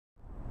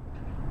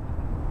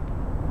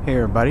Hey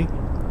everybody,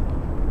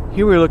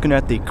 here we're looking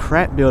at the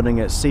Kratt Building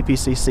at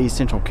CPCC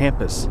Central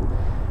Campus.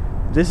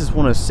 This is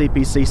one of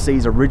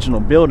CPCC's original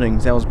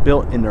buildings that was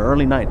built in the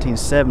early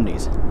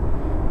 1970s.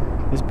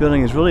 This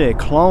building is really a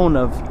clone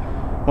of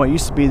what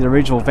used to be the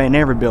original Van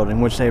Aver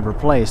building, which they've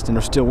replaced, and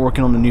they're still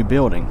working on the new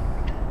building.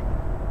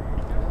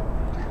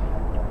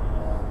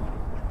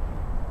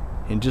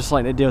 And just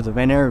like they did with the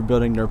Van Aver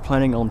building, they're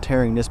planning on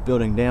tearing this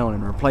building down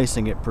and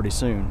replacing it pretty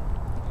soon.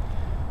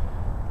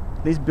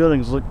 These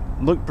buildings look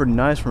pretty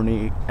nice from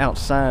the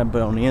outside,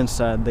 but on the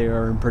inside they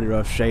are in pretty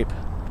rough shape.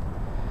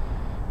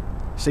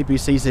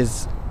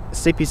 CPCC's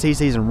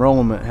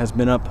enrollment has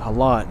been up a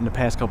lot in the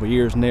past couple of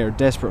years, and they are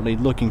desperately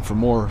looking for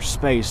more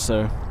space,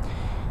 so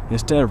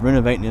instead of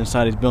renovating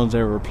inside these buildings,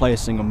 they're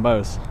replacing them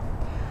both.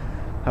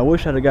 I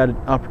wish I'd have got an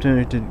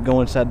opportunity to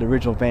go inside the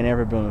original Van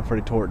Aver building before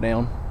they tore it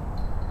down.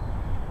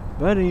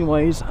 But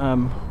anyways,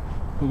 we're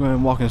going to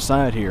walk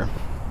inside here.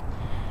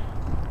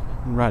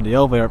 Ride the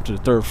elevator up to the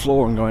third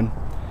floor and go and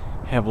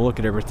have a look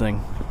at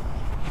everything.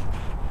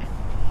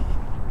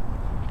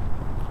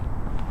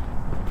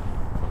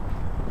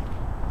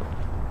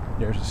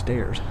 There's the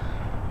stairs.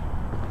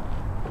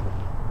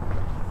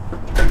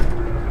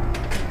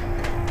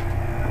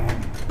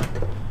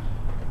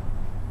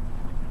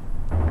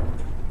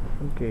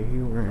 Okay,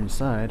 here we're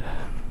inside.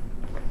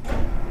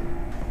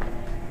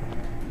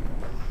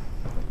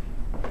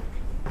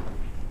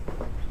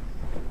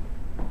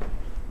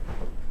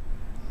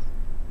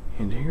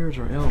 And here's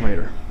our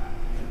elevator.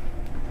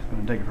 Just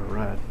gonna take it for a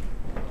ride.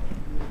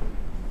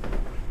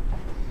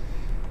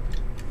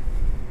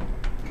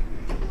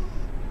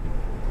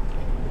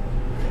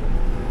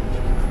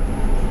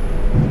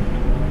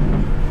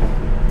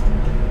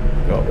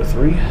 Go up to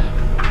 3. I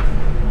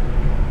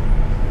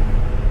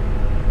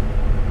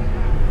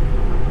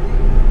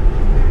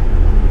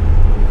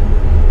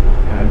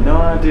have no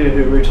idea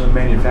who originally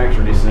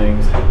manufactured these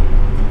things.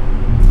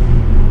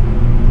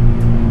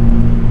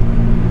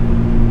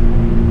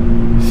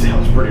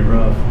 Pretty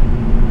rough.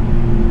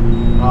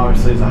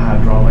 Obviously it's a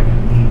hydraulic.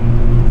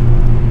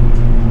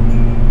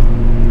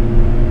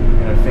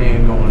 And a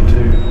fan going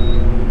too.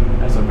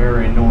 That's a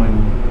very annoying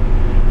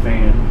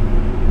fan.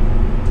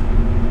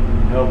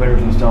 The elevator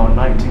was installed in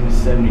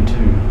 1972.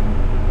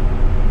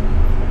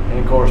 And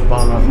of course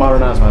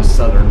modernized by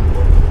Southern.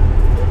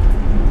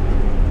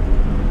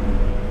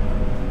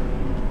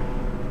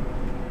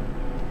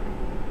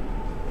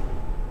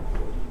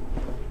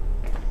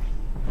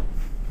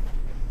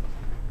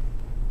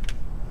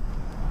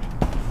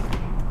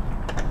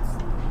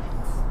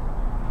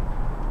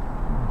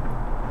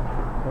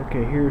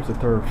 Okay, here's the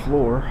third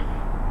floor.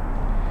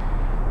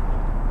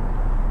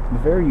 The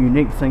very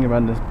unique thing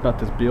about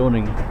this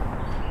building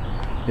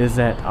is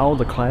that all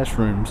the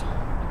classrooms,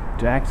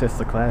 to access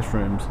the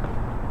classrooms,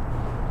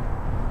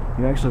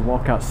 you actually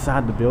walk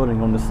outside the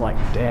building on this like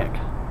deck.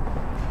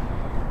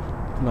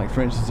 Like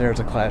for instance, there's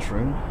a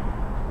classroom.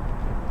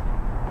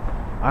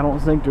 I don't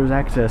think there's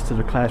access to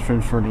the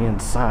classrooms from the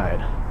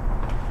inside.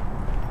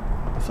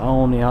 It's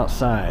all on the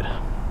outside.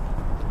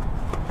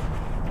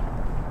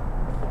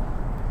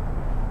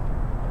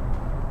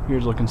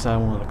 Here's a look inside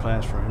one of the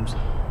classrooms.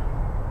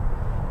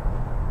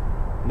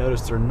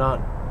 Notice they're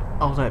not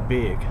all that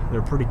big.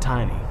 They're pretty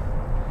tiny.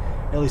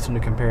 At least when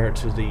you compare it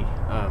to the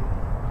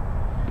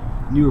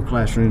newer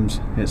classrooms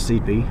at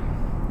CP.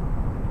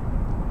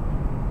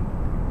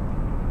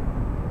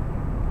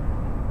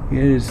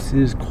 It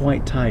is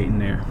quite tight in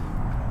there.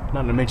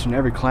 Not to mention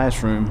every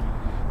classroom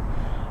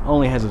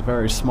only has a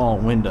very small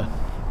window.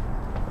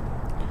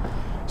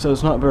 So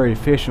it's not very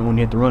efficient when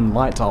you have to run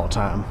lights all the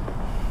time.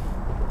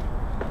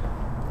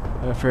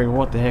 I figured,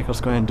 what the heck, let's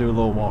go ahead and do a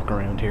little walk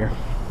around here.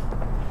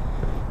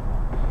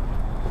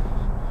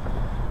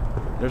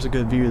 There's a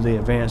good view of the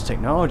Advanced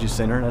Technology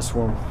Center. That's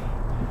where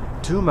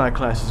 2 of my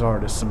classes are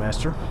this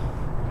semester.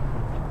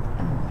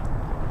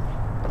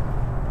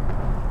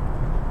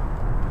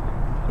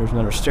 There's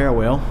another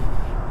stairwell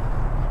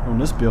on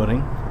this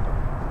building.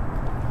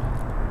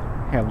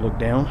 Have a look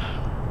down.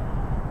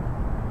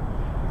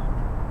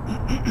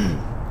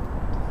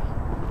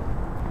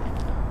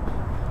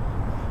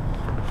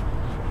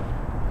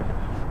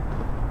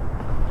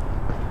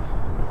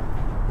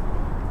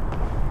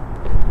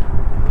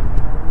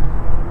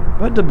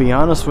 But to be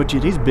honest with you,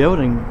 at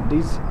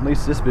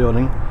least this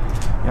building,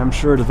 I'm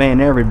sure the Van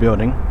Aver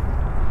building,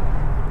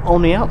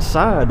 on the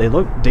outside they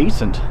look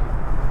decent.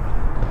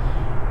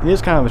 It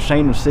is kind of a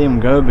shame to see them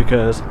go,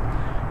 because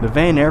the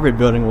Van Aver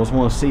building was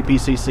one of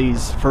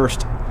CPCC's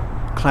first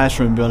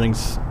classroom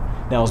buildings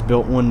that was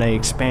built when they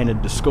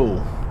expanded the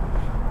school.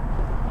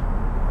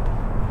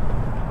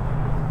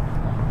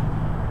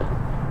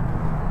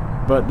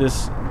 But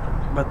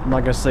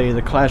like I say,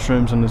 the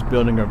classrooms in this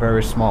building are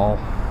very small.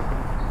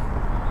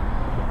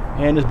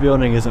 And this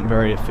building isn't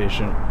very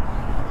efficient.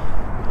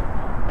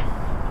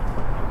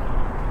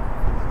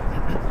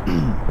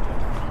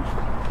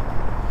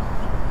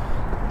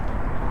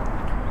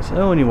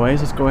 So anyways,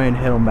 let's go ahead and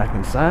head on back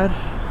inside.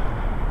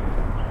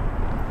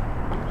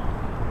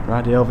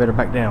 Ride the elevator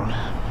back down.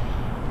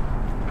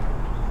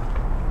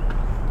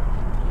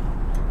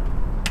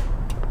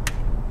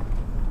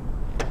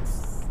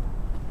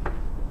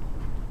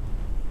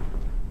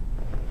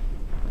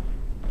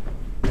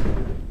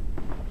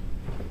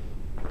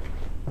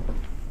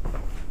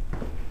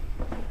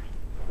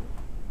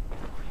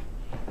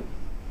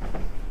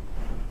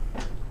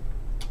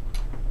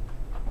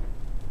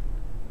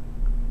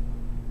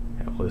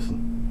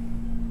 listen.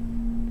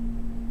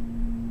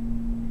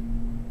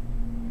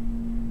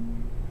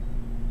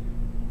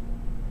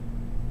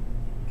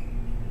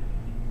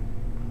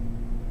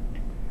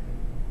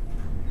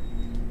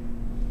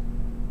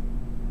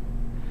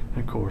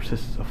 Of course,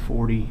 this is a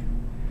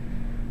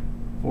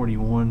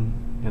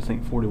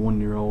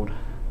 41-year-old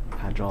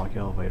hydraulic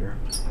elevator.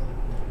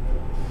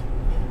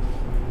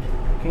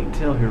 Can't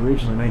tell who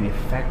originally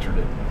manufactured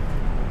it.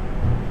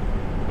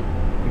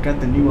 We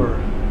got the newer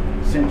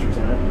sensors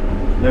in it.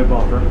 No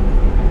bopper.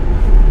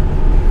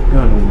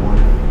 Gun one.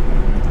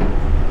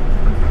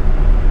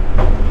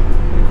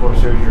 Of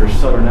course, there's your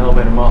Southern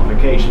elevator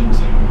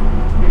modifications.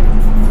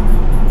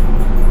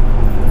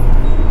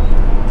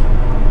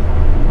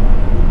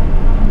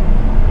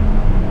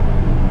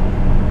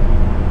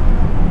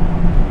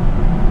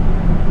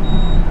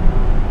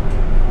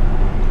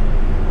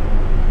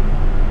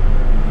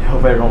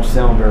 Elevator don't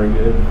sound very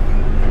good.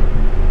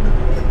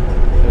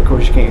 And of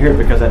course you can't hear it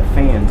because that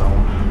fan's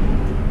on.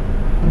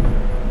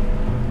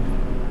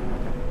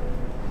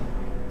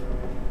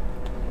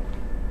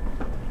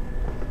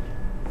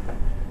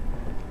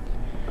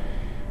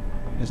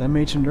 As I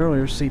mentioned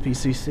earlier,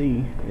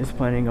 CPCC is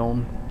planning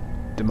on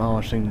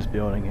demolishing this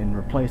building and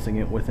replacing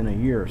it within a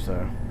year or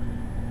so.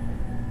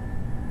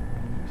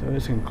 So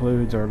this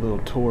concludes our little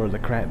tour of the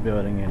Kratt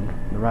Building and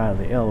the ride of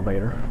the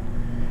elevator.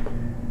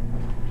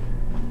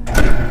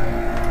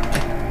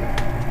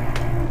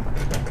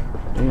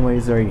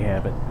 Anyways, there you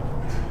have it.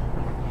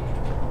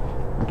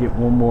 We'll get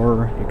one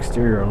more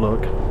exterior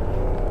look.